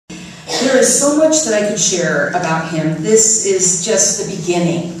There is so much that I could share about him. This is just the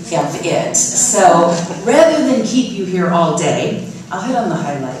beginning of it. So rather than keep you here all day, I'll hit on the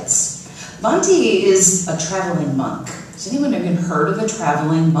highlights. Bhante is a traveling monk. Has anyone ever heard of a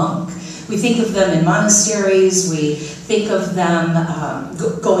traveling monk? We think of them in monasteries, we think of them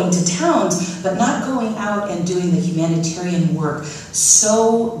going to towns, but not going out and doing the humanitarian work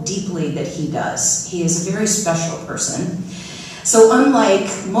so deeply that he does. He is a very special person. So unlike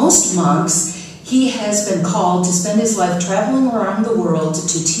most monks, he has been called to spend his life traveling around the world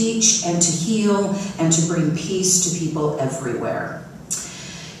to teach and to heal and to bring peace to people everywhere.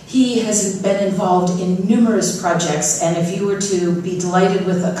 He has been involved in numerous projects, and if you were to be delighted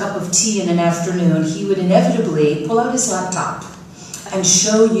with a cup of tea in an afternoon, he would inevitably pull out his laptop and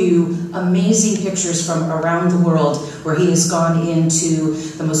show you amazing pictures from around the world where he has gone into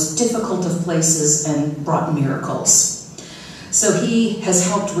the most difficult of places and brought miracles. So he has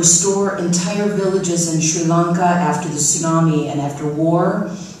helped restore entire villages in Sri Lanka after the tsunami and after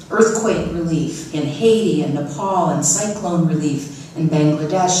war, earthquake relief in Haiti and Nepal, and cyclone relief in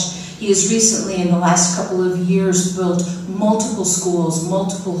Bangladesh. He has recently, in the last couple of years, built multiple schools,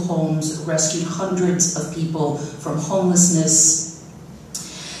 multiple homes, rescued hundreds of people from homelessness.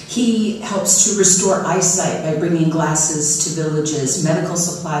 He helps to restore eyesight by bringing glasses to villages, medical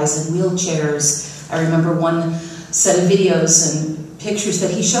supplies, and wheelchairs. I remember one set of videos and pictures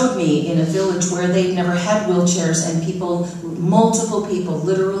that he showed me in a village where they'd never had wheelchairs, and people, multiple people,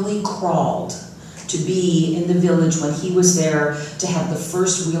 literally crawled to be in the village when he was there to have the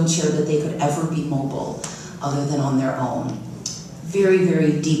first wheelchair that they could ever be mobile other than on their own. Very,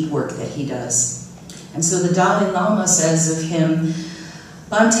 very deep work that he does. And so the Dalai Lama says of him,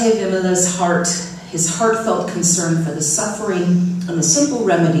 Bhante Wimala's heart, his heartfelt concern for the suffering and the simple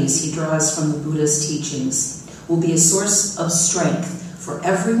remedies he draws from the Buddha's teachings will be a source of strength for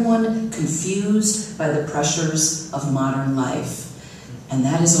everyone confused by the pressures of modern life. And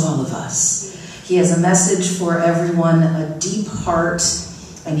that is all of us. He has a message for everyone, a deep heart,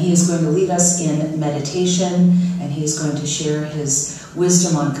 and he is going to lead us in meditation, and he is going to share his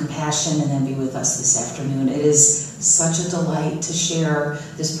wisdom on compassion and then be with us this afternoon. It is such a delight to share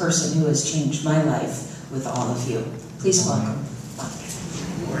this person who has changed my life with all of you. Please welcome.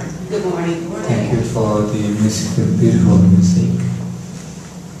 Good morning. Thank you for the music, the beautiful music.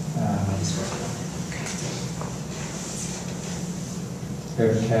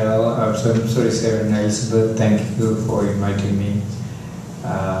 Carol, I'm sorry, Sarah and Elizabeth, thank you for inviting me. I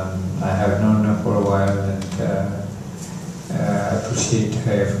have known her for a while, and I appreciate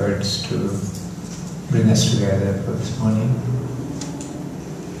her efforts to bring us together for this morning.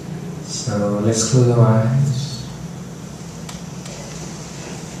 So let's close our eyes.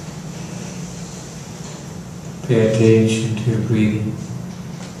 Pay attention to your breathing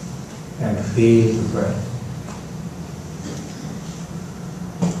and feel the breath.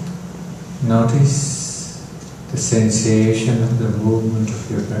 Notice the sensation of the movement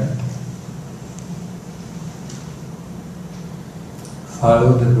of your breath.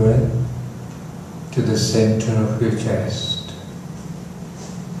 Follow the breath to the center of your chest.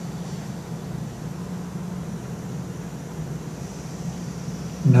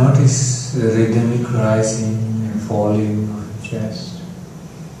 Notice the rhythmic rising and falling of your chest.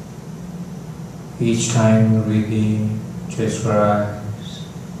 Each time you breathe in, chest rise.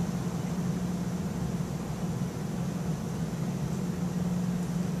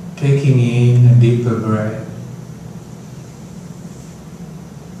 Taking in a deeper breath.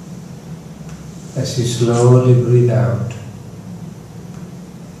 As you slowly breathe out,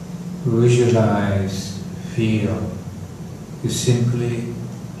 visualize, feel. You simply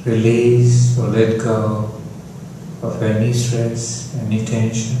release or let go of any stress, any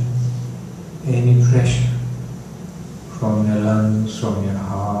tension, any pressure from your lungs, from your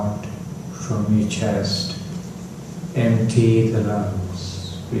heart, from your chest. Empty the lungs.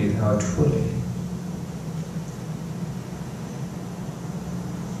 Breathe out fully.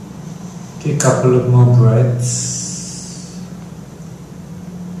 Take a couple of more breaths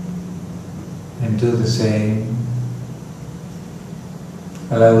and do the same.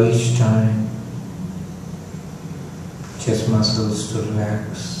 Allow each time chest muscles to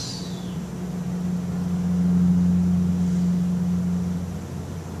relax.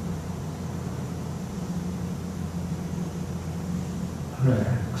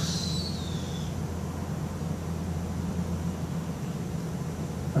 Relax.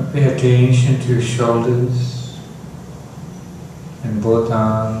 Pay attention to your shoulders and both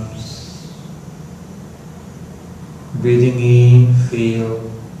arms. Breathing in,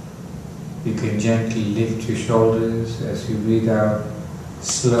 feel. You can gently lift your shoulders. As you breathe out,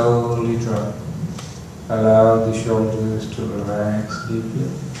 slowly drop. Allow the shoulders to relax deeply.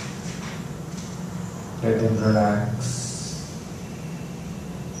 Let them relax.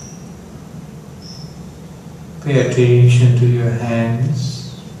 Pay attention to your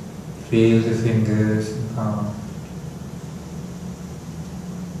hands. Feel the fingers and palm.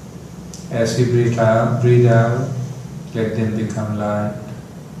 As you breathe out, let them become light.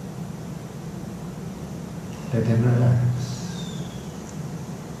 Let them relax.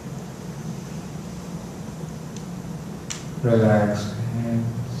 Relax the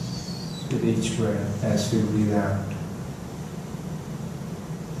hands with each breath as you breathe out.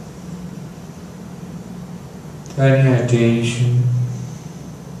 Turn your attention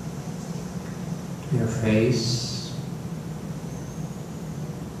to your face.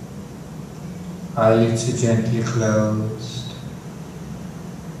 Eyelids are gently closed.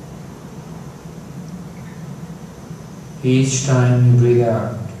 Each time you breathe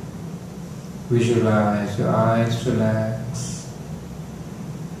out, visualize your eyes relax,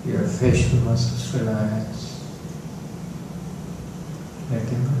 your facial muscles relax. Let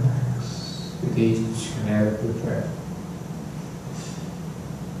them relax with each and every breath.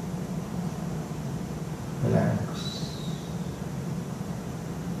 Relax.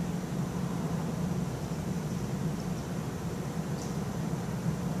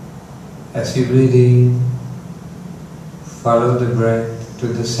 As you breathe in, follow the breath to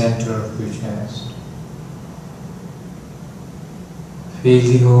the center of your chest. Feel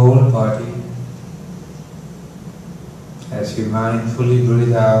the whole body. As you mindfully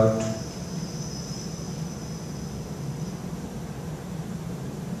breathe out,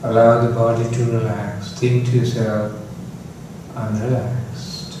 allow the body to relax. Think to yourself, I'm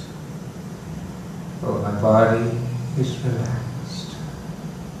relaxed. Oh, my body is relaxed.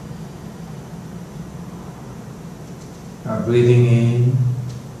 Now breathing in,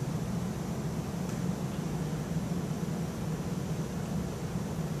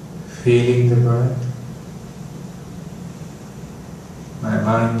 feeling the breath. My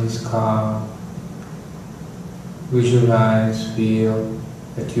mind is calm. Visualize, feel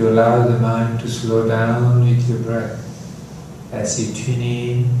that you allow the mind to slow down with your breath as you tune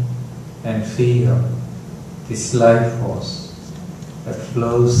in and feel this life force that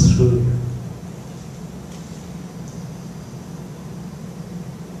flows through you.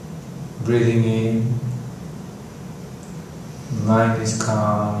 Breathing in, mind is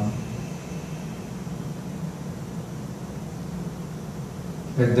calm.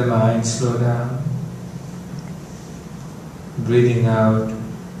 Let the mind slow down. Breathing out,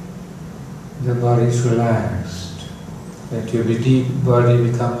 the body is relaxed. Let your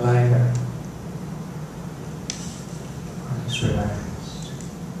body become lighter. Body is relaxed.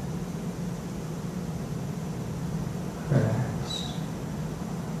 Relaxed.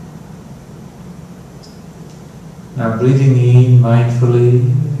 Now breathing in mindfully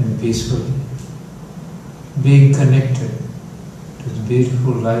and peacefully, being connected to the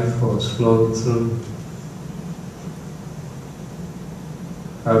beautiful life force flowing through.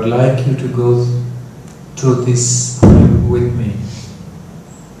 I would like you to go through this poem with me.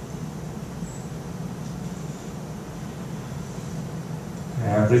 I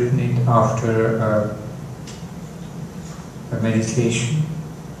have written it after a meditation.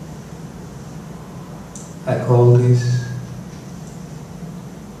 I call this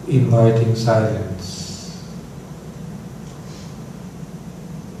inviting silence.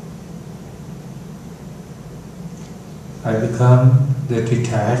 I become the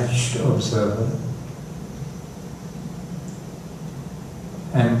detached observer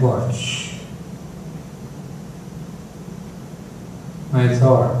and watch my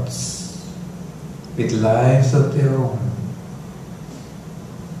thoughts with lives of their own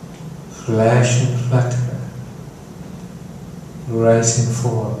flash and flutter, rise and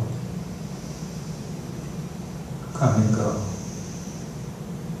fall, come and go.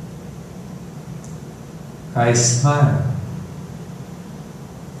 I smile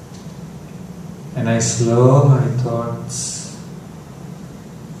and I slow my thoughts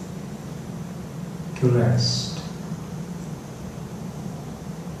to rest.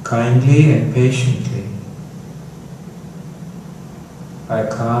 Kindly and patiently, I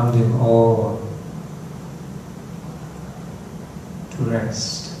calm them all to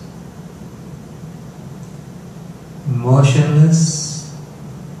rest. Motionless,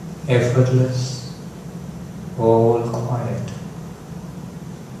 effortless, all quiet.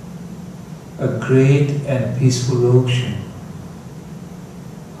 A great and peaceful ocean,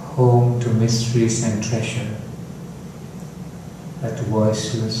 home to mysteries and treasure, at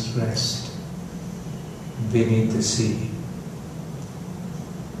voiceless rest beneath the sea.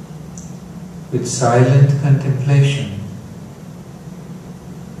 with silent contemplation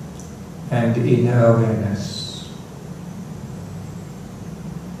and inner awareness,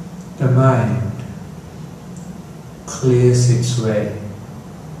 the mind clears its way.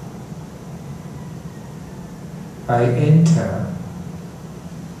 I enter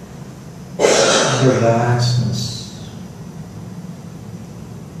the vastness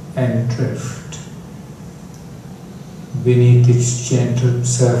and drift beneath its gentle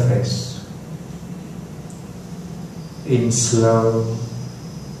surface in slow,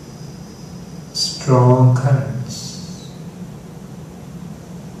 strong currents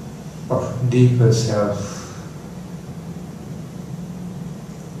of deeper self,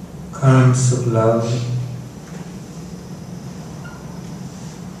 currents of love,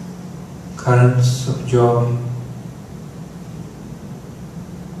 currents of joy,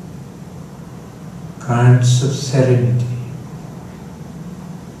 currents of serenity,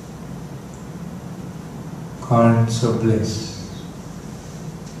 currents of bliss.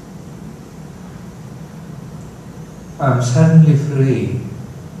 I'm suddenly free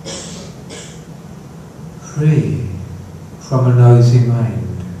from a noisy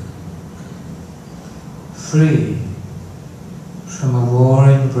mind, free from a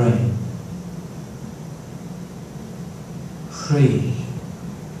warring brain, free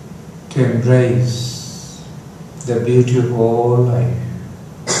to embrace the beauty of all life,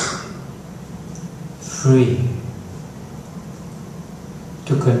 free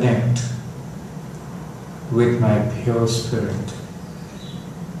to connect with my pure spirit.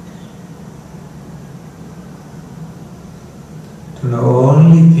 To know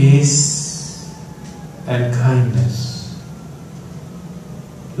only peace and kindness,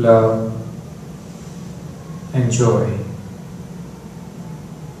 love and joy.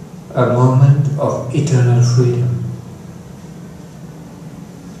 A moment of eternal freedom.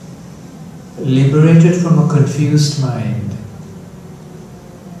 Liberated from a confused mind,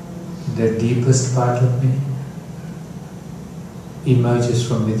 the deepest part of me emerges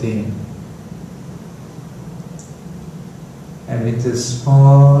from within. And with the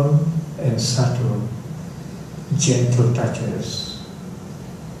small and subtle, gentle touches,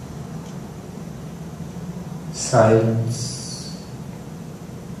 silence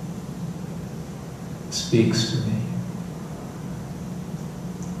speaks to me.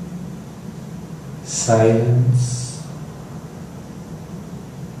 Silence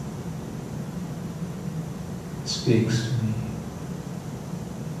speaks to me.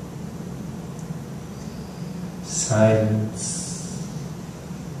 Silence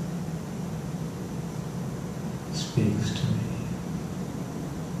speaks to me.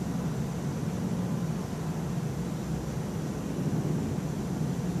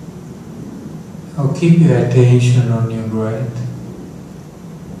 Now keep your attention on your breath.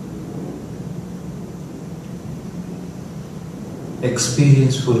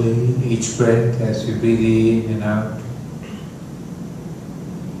 Experience fully each breath as you breathe in and out.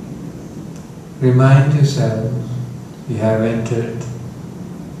 Remind yourself you have entered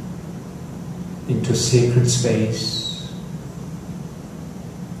into sacred space.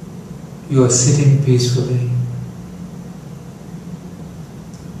 You are sitting peacefully.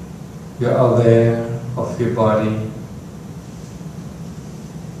 You are aware of your body.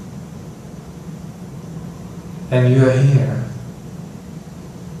 And you are here.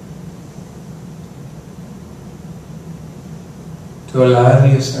 To allow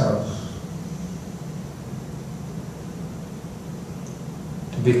yourself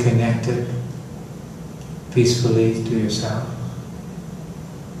to be connected peacefully to yourself.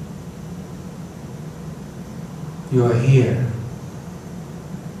 You are here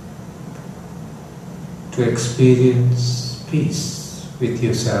to experience peace with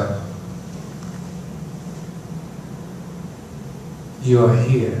yourself. You are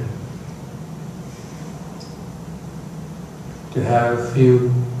here to have a few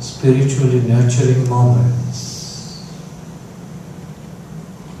spiritually nurturing moments.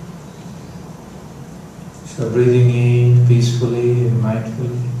 So breathing in peacefully and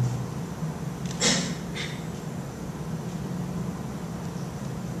mindfully.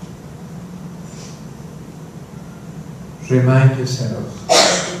 Remind yourself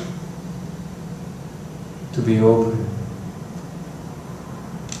to be open.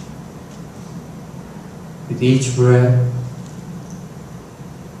 With each breath,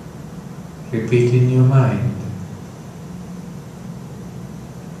 repeat in your mind,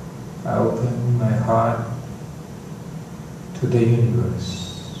 I open my heart to the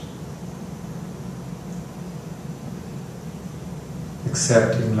universe,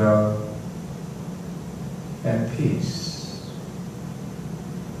 accepting love and peace.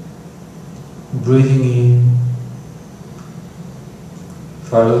 Breathing in,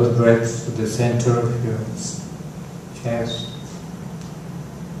 follow the breath to the center of your chest.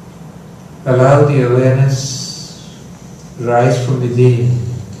 Allow the awareness rise from within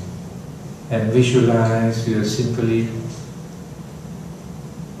and visualize you are simply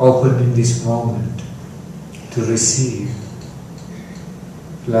open in this moment to receive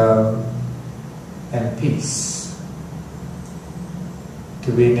love and peace,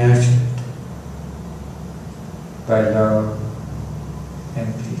 to be nurtured by love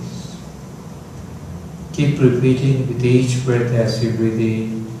and peace. Keep repeating with each breath as you breathe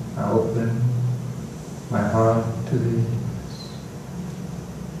in, I open my heart to the universe,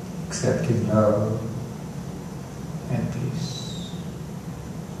 accepting love and peace.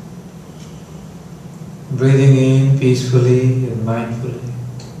 Breathing in peacefully and mindfully.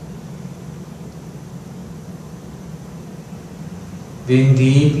 Being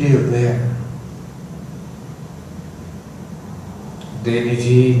deeply aware of the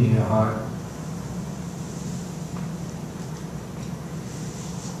energy in your heart.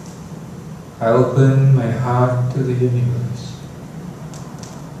 I open my heart to the universe,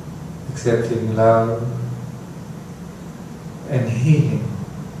 accepting love and healing,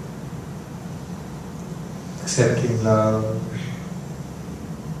 accepting love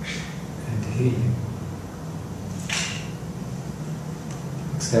and healing,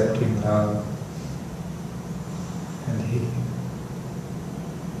 accepting love and healing.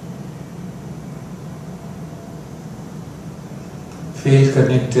 Feel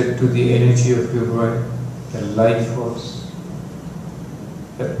connected to the energy of your breath, the life force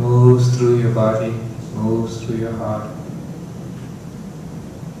that moves through your body, moves through your heart.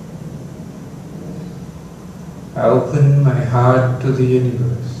 I open my heart to the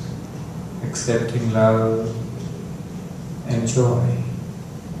universe, accepting love and joy.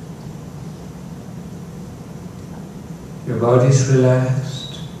 Your body is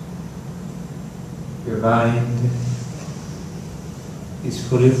relaxed, your mind is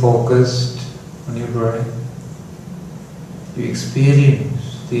fully focused on your breath. You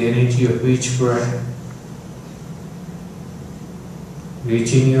experience the energy of each breath.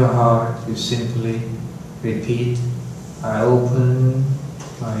 Reaching your heart, you simply repeat, I open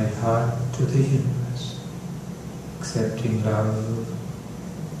my heart to the universe, accepting love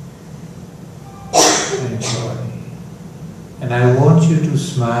and joy. And I want you to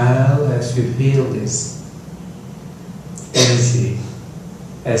smile as you feel this energy,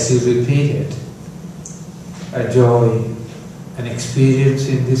 as you repeat it, a joy, an experience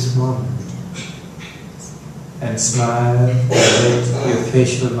in this moment. And smile, and let your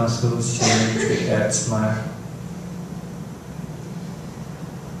facial muscles change with that smile.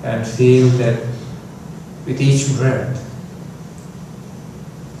 And feel that with each breath,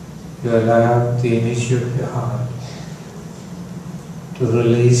 you allow the energy of your heart to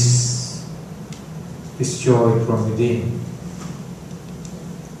release this joy from within.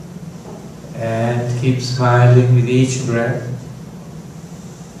 And keep smiling with each breath.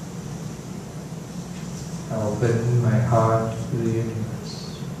 I open my heart to the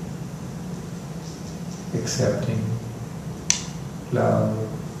universe, accepting love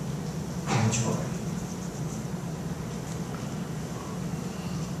and joy.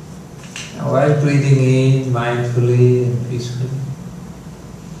 Now, while breathing in mindfully and peacefully,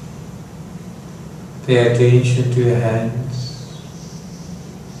 pay attention to your hands.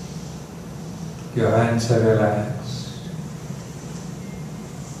 Your hands are relaxed.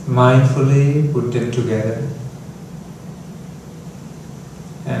 Mindfully put them together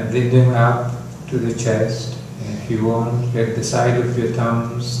and bring them up to the chest. And if you want, let the side of your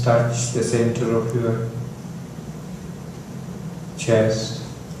thumbs touch the center of your chest.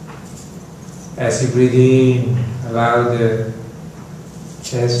 As you breathe in, allow the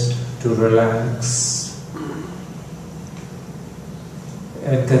chest to relax.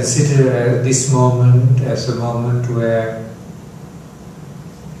 And consider this moment as a moment where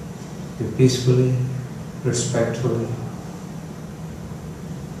you peacefully, respectfully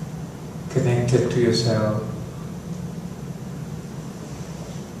connected to yourself.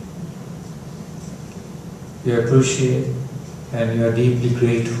 You appreciate and you are deeply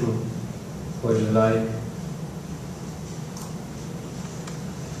grateful for your life.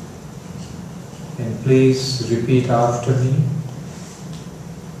 And please repeat after me.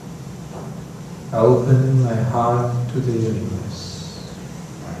 I open my heart to the universe.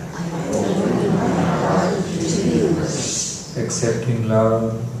 I open my heart to the universe. Accepting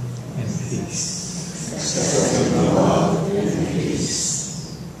love and peace. Accepting love and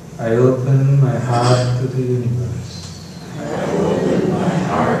peace. I open my heart to the universe. I open my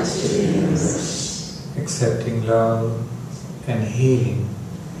heart to the universe. accepting love and healing.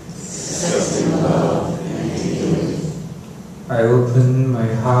 Accepting love and healing. I open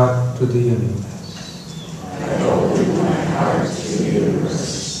my heart to the universe. I open my heart to the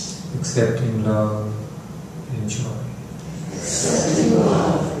universe. Accepting love and joy. Accepting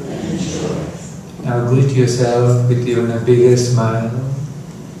love and joy. Now greet yourself with even a bigger smile.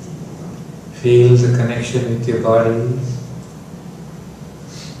 Feel the connection with your body.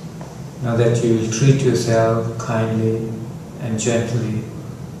 Now that you will treat yourself kindly and gently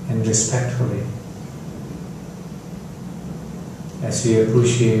and respectfully as you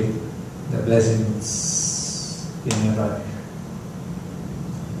appreciate the blessings in your life.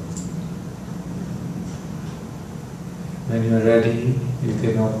 When you are ready, you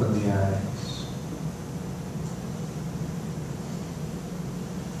can open the eyes.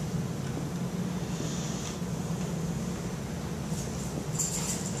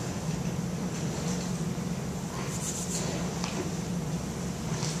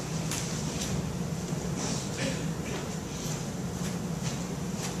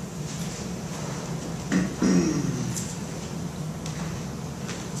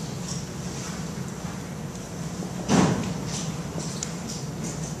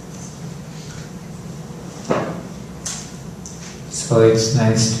 So it's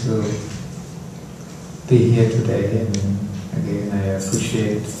nice to be here today, and again I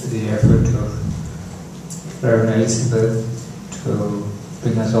appreciate the effort of Reverend Elizabeth to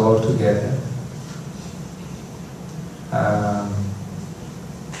bring us all together.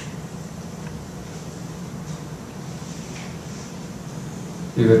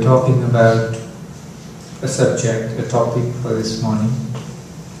 We were talking about a subject, a topic for this morning,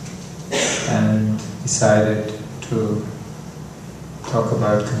 and decided to talk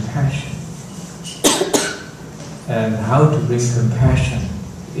about compassion and how to bring compassion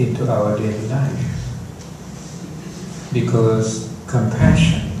into our daily life. Because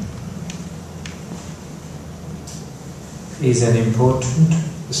compassion is an important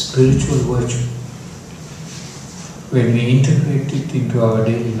spiritual virtue. When we integrate it into our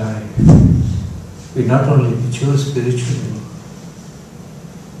daily life, we not only mature spiritually,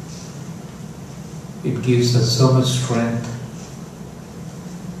 it gives us so much strength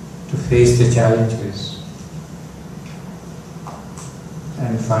to face the challenges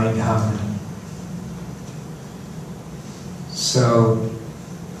and find harmony. So,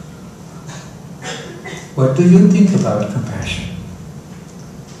 what do you think about compassion?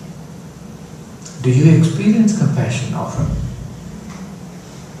 Do you experience compassion often?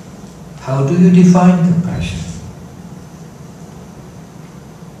 How do you define compassion?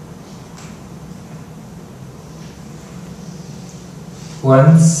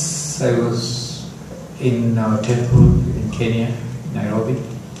 Once I was in our temple in Kenya, Nairobi.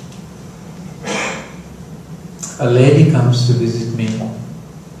 A lady comes to visit me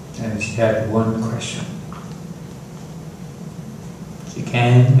and she had one question. She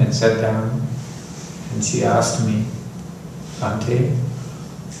came and sat down and she asked me, Bhante,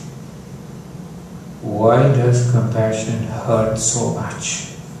 why does compassion hurt so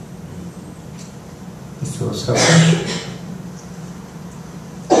much? This was her question.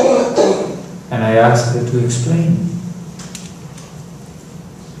 And I asked her to explain.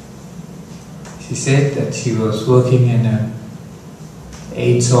 She said that she was working in an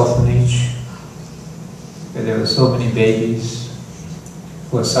AIDS orphanage where there were so many babies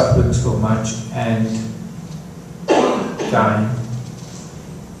who were suffering so much and dying.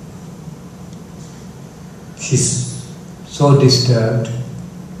 She's so disturbed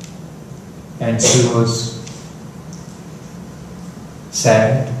and she was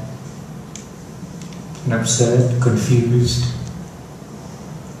sad and upset, confused.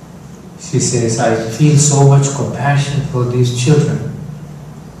 She says, I feel so much compassion for these children.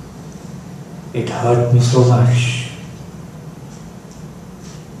 It hurt me so much.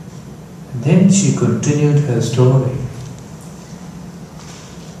 And then she continued her story.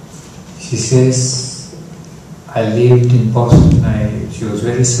 She says, I lived in Boston. She was a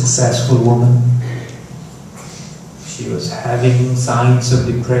very successful woman. She was having signs of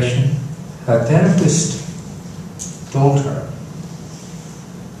depression. Her therapist told her,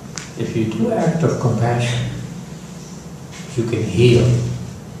 if you do act of compassion, you can heal.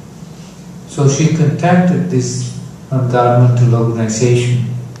 So she contacted this non-governmental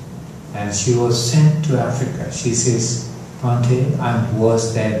organization and she was sent to Africa. She says, Bhante, I'm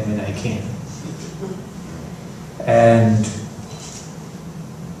worse than when I came. And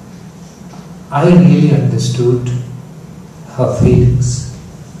I really understood her feelings,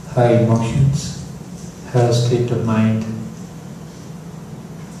 her emotions, her state of mind.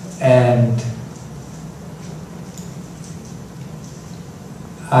 And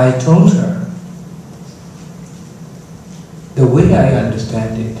I told her, the way I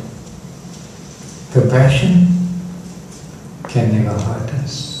understand it, compassion can never hurt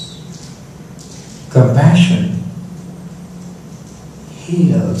us. Compassion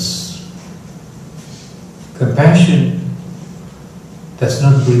heals. Compassion does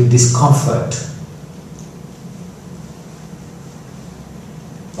not bring discomfort.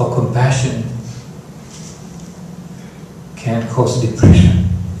 Or compassion can cause depression.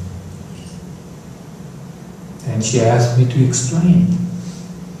 And she asked me to explain.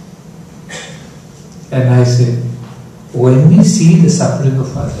 And I said, when we see the suffering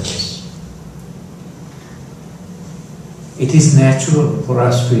of others, it is natural for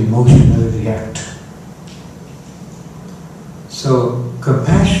us to emotionally react. So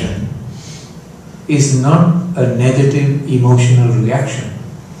compassion is not a negative emotional reaction.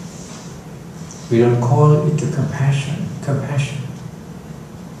 We don't call it a compassion. Compassion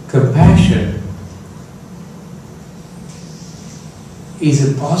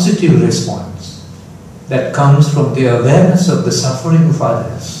is a positive response that comes from the awareness of the suffering of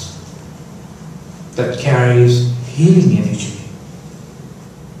others that carries healing energy.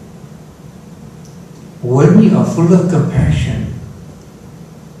 When you are full of compassion,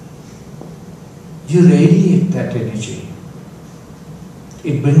 you radiate that energy.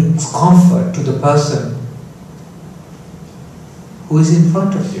 It brings comfort to the person who is in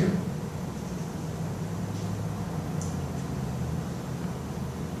front of you.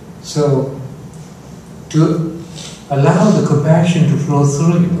 So, to allow the compassion to flow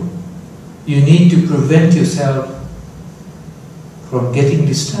through you, you need to prevent yourself from getting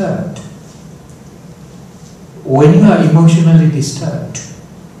disturbed. When you are emotionally disturbed,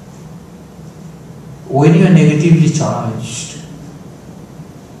 when you are negatively charged,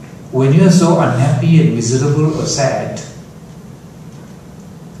 when you are so unhappy and miserable or sad,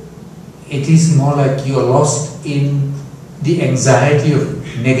 it is more like you are lost in the anxiety of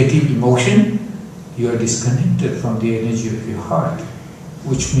negative emotion. You are disconnected from the energy of your heart,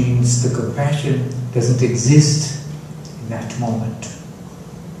 which means the compassion doesn't exist in that moment.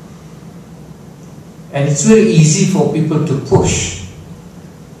 And it's very easy for people to push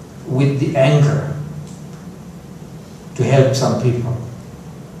with the anger to help some people.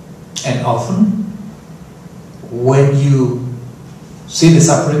 And often, when you see the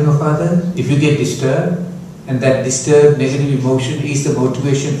suffering of others, if you get disturbed, and that disturbed negative emotion is the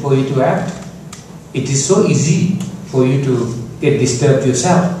motivation for you to act, it is so easy for you to get disturbed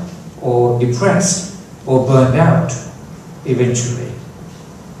yourself, or depressed, or burned out eventually.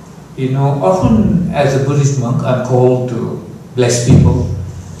 You know, often as a Buddhist monk, I'm called to bless people,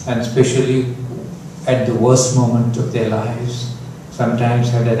 and especially at the worst moment of their lives. Sometimes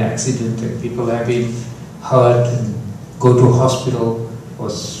had an accident and people have been hurt and go to a hospital,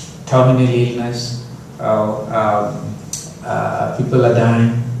 or terminal illness, people are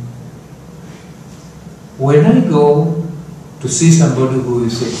dying. When I go to see somebody who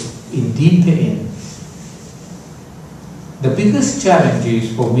is in deep pain, the biggest challenge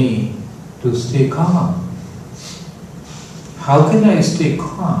is for me to stay calm. How can I stay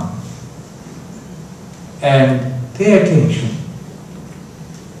calm and pay attention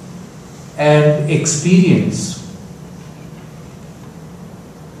and experience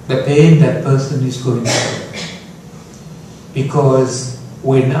the pain that person is going through? Because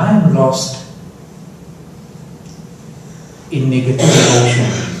when I am lost in negative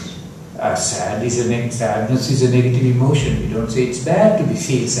emotions, sadness is a negative emotion. We don't say it's bad to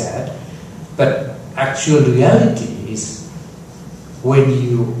feel sad, but actual reality is when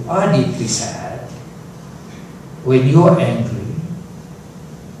you are deeply sad, when you are angry,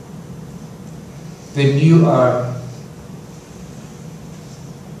 when you are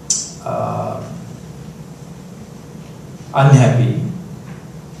unhappy,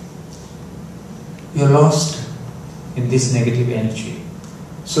 you're lost in this negative energy.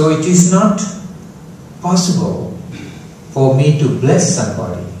 So it is not possible for me to bless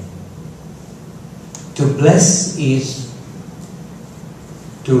somebody. To bless is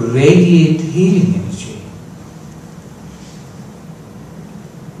to radiate healing energy.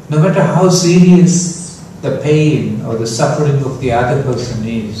 No matter how serious the pain or the suffering of the other person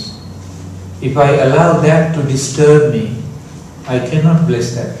is, if I allow that to disturb me, I cannot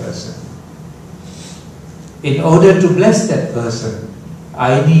bless that person. In order to bless that person,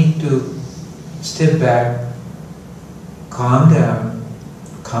 I need to step back, calm down,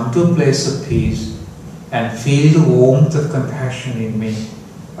 come to a place of peace, and feel the warmth of compassion in me.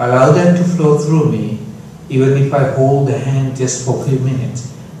 Allow that to flow through me, even if I hold the hand just for a few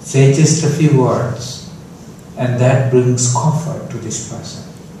minutes. Say just a few words, and that brings comfort to this person.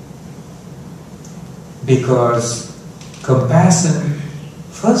 Because compassion,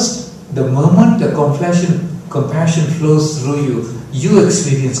 first, the moment the compassion flows through you, you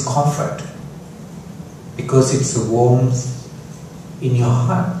experience comfort. Because it's a warmth in your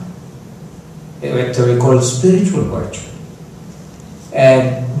heart. What we call spiritual virtue.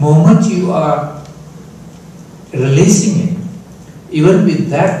 And moment you are releasing it, even with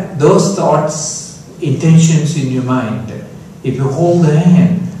that, those thoughts, intentions in your mind, if you hold the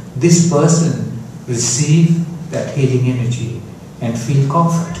hand, this person receive that healing energy and feel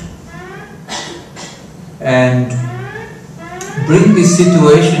comfort. And bring this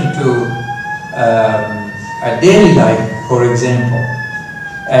situation to a daily life, for example.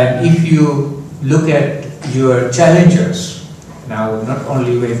 And if you look at your challenges, now not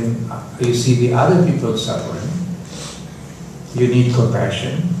only when you see the other people suffering, you need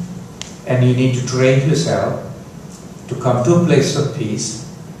compassion and you need to train yourself to come to a place of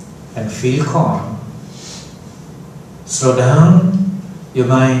peace and feel calm. Slow down your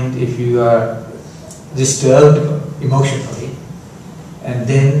mind if you are disturbed emotionally, and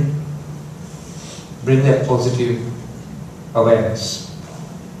then bring that positive awareness.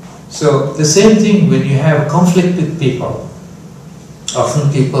 So the same thing when you have conflict with people.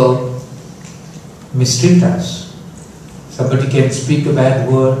 Often people mistreat us. Somebody can speak a bad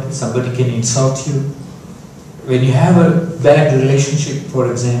word, somebody can insult you. When you have a bad relationship,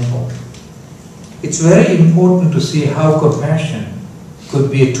 for example, it's very important to see how compassion could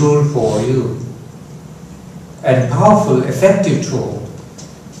be a tool for you. And powerful, effective tool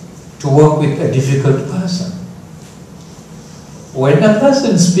to work with a difficult person. When a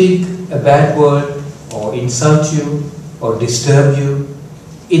person speaks a bad word or insult you or disturb you,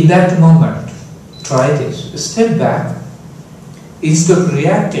 in that moment, try this. Step back. Instead of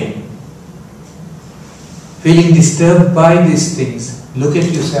reacting, feeling disturbed by these things, look at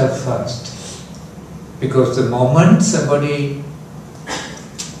yourself first. Because the moment somebody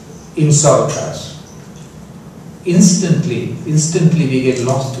insults us, instantly we get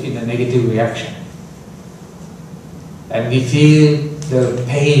lost in a negative reaction. And we feel the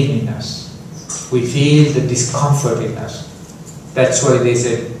pain in us. We feel the discomfort in us. That's why they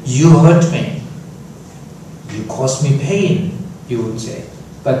said, you hurt me. You caused me pain, you would say.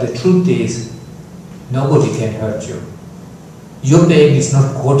 But the truth is, nobody can hurt you. Your pain is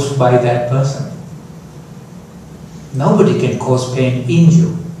not caused by that person. Nobody can cause pain in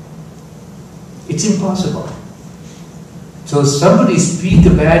you. It's impossible. So somebody speaks a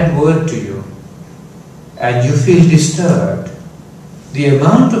bad word to you and you feel disturbed, the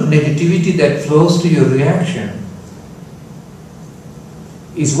amount of negativity that flows to your reaction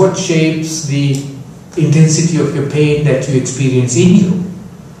is what shapes the intensity of your pain that you experience in you.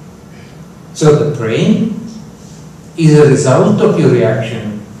 So the pain is a result of your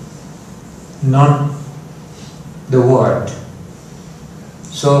reaction, not the word.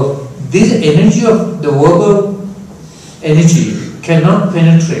 So this energy of the verbal energy cannot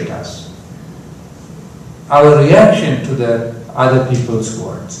penetrate us. Our reaction to the other people's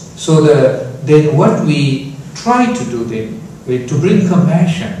words. So then what we try to do then, to bring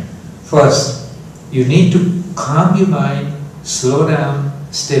compassion, first you need to calm your mind, slow down,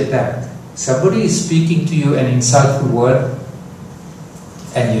 step back. Somebody is speaking to you an insultful word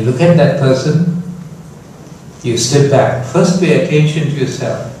and you look at that person, you step back. First pay attention to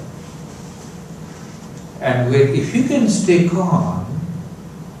yourself. And if you can stay calm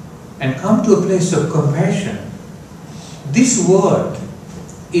and come to a place of compassion, this word,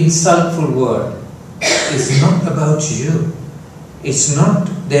 insultful word, is not about you. It's not,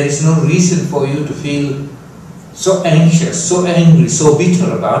 there is no reason for you to feel so anxious, so angry, so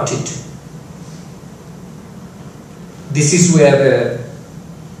bitter about it. This is where the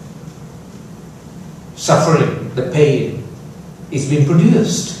suffering, the pain is being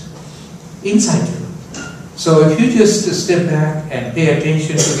produced inside you. So if you just step back and pay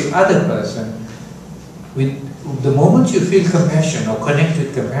attention to the other person, with the moment you feel compassion or connect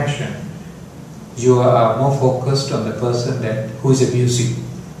with compassion, you are more focused on the person who is abusing.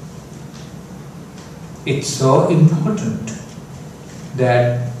 It's so important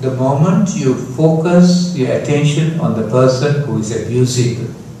that the moment you focus your attention on the person who is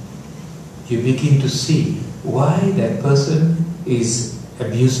abusing, you begin to see why that person is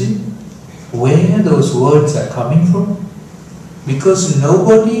abusing, where those words are coming from. Because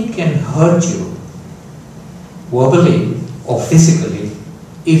nobody can hurt you verbally or physically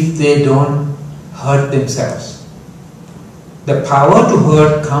if they don't hurt themselves. The power to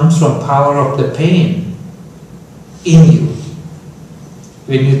hurt comes from power of the pain in you.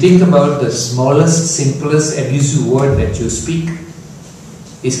 When you think about the smallest, simplest abusive word that you speak,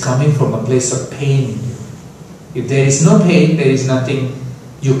 is coming from a place of pain in you. If there is no pain, there is nothing,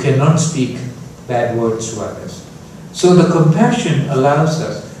 you cannot speak bad words to others. So the compassion allows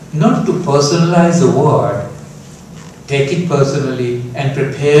us not to personalize the word, take it personally and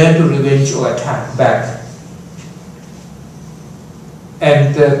prepare to revenge or attack back.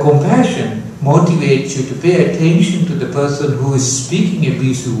 And the compassion motivates you to pay attention to the person who is speaking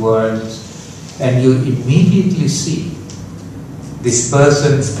abusive words, and you immediately see this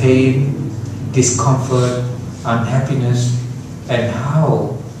person's pain, discomfort, unhappiness, and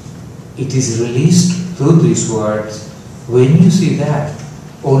how it is released through these words. When you see that,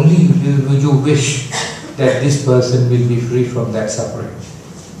 only you wish that this person will be free from that suffering.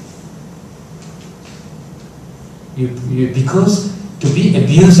 Because to be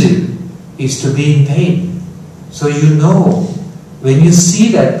abusive is to be in pain. So you know, when you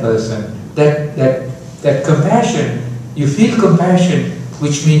see that person, that compassion, you feel compassion,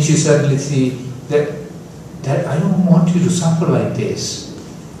 which means you suddenly see that I don't want you to suffer like this.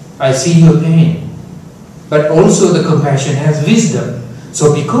 I see your pain. But also the compassion has wisdom.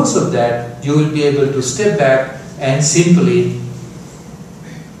 So because of that, you will be able to step back and simply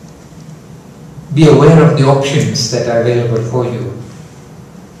be aware of the options that are available for you.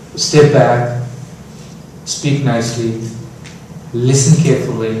 Step back, speak nicely, listen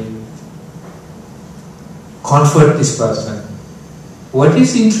carefully, comfort this person. What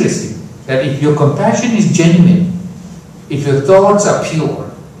is interesting, that if your compassion is genuine, if your thoughts are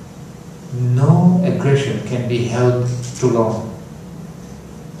pure, no aggression can be held too long.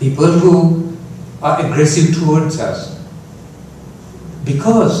 People who are aggressive towards us,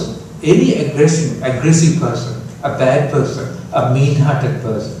 because any aggressive person, a bad person, a mean-hearted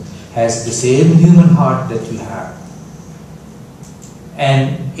person, has the same human heart that you have,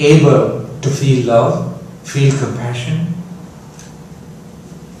 and able to feel love, feel compassion,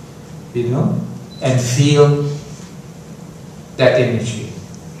 and feel that energy.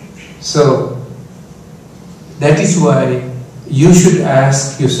 So that is why you should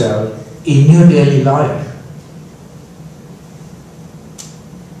ask yourself in your daily life,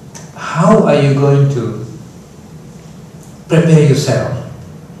 how are you going to prepare yourself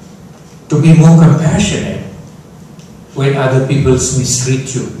to be more compassionate when other people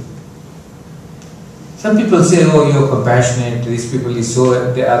mistreat you? Some people say, oh, you're compassionate, these people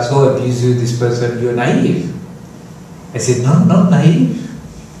they are so abusive, this person, you're naive. I said, no, not naive.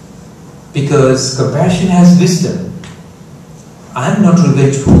 Because compassion has wisdom. I'm not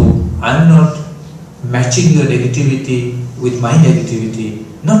revengeful, I'm not matching your negativity with my negativity,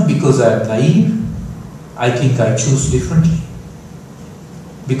 not because I'm naive. I think I choose differently.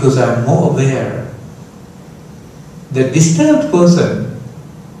 Because I'm more aware. The disturbed person,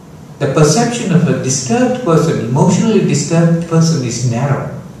 the perception of a disturbed person, emotionally disturbed person is narrow.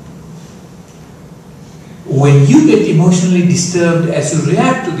 When you get emotionally disturbed as you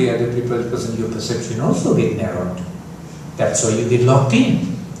react to the other person, your perception also gets narrowed. That's why you get locked in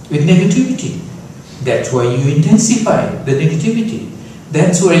with negativity. That's why you intensify the negativity.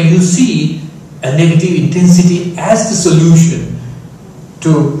 That's why you see a negative intensity as the solution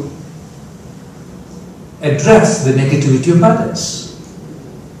to address the negativity of others.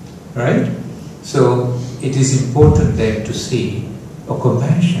 Right? So it is important then to see a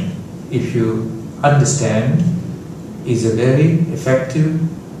compassion, if you understand, is a very effective,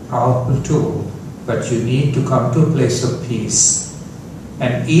 powerful tool, but you need to come to a place of peace.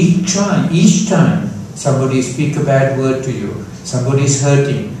 And each time somebody speaks a bad word to you, somebody is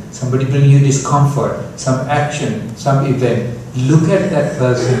hurting, somebody brings you discomfort, some action, some event, look at that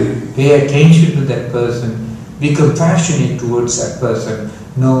person, pay attention to that person, be compassionate towards that person,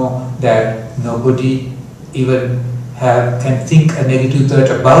 know that nobody even can think a negative thought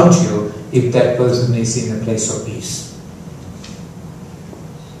about you if that person is in a place of peace.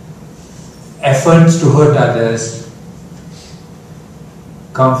 Efforts to hurt others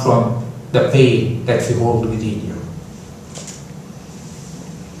come from the pain that you hold within you.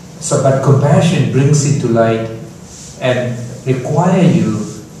 So, but compassion brings it to light and require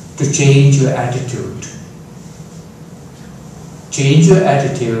you to change your attitude. Change your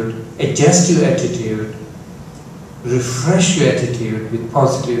attitude, adjust your attitude, refresh your attitude with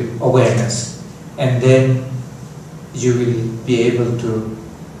positive awareness, and then you will be able to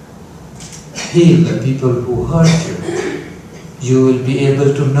heal the people who hurt you. You will be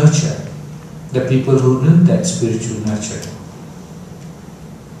able to nurture the people who need that spiritual nurture.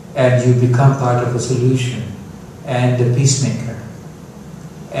 And you become part of a solution and a peacemaker.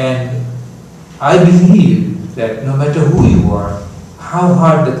 And I believe that no matter who you are, how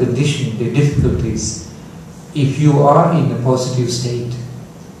hard the condition, the difficulties, if you are in a positive state,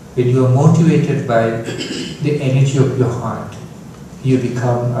 When you are motivated by the energy of your heart, you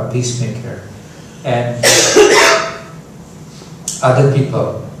become a peacemaker, and other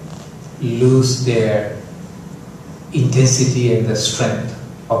people lose their intensity and the strength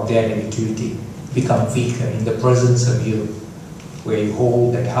of their negativity, become weaker in the presence of you, where you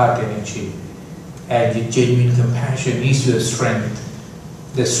hold that heart energy, and the genuine compassion is your strength.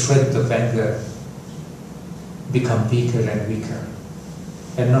 The strength of anger become weaker and weaker.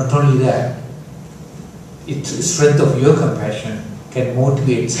 And not only that, the strength of your compassion can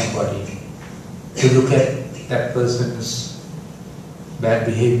motivate somebody to look at that person's bad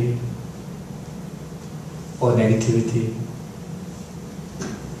behavior or negativity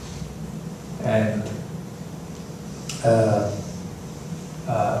and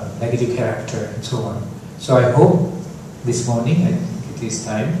negative character and so on. So I hope this morning, I think it is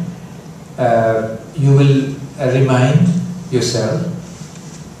time, you will remind yourself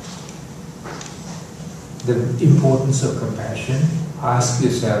the importance of compassion. Ask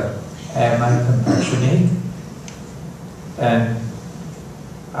yourself, am I compassionate? And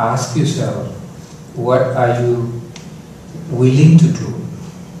ask yourself, what are you willing to do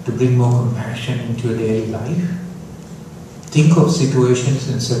to bring more compassion into your daily life? Think of situations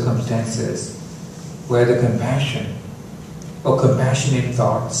and circumstances where the compassion or compassionate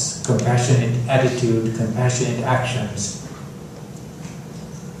thoughts, compassionate attitude, compassionate actions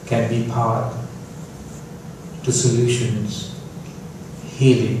can be part to solutions,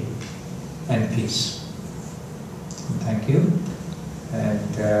 healing and peace. Thank you.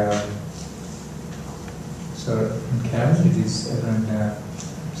 And so, Carol, it is around,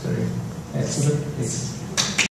 excellent, please.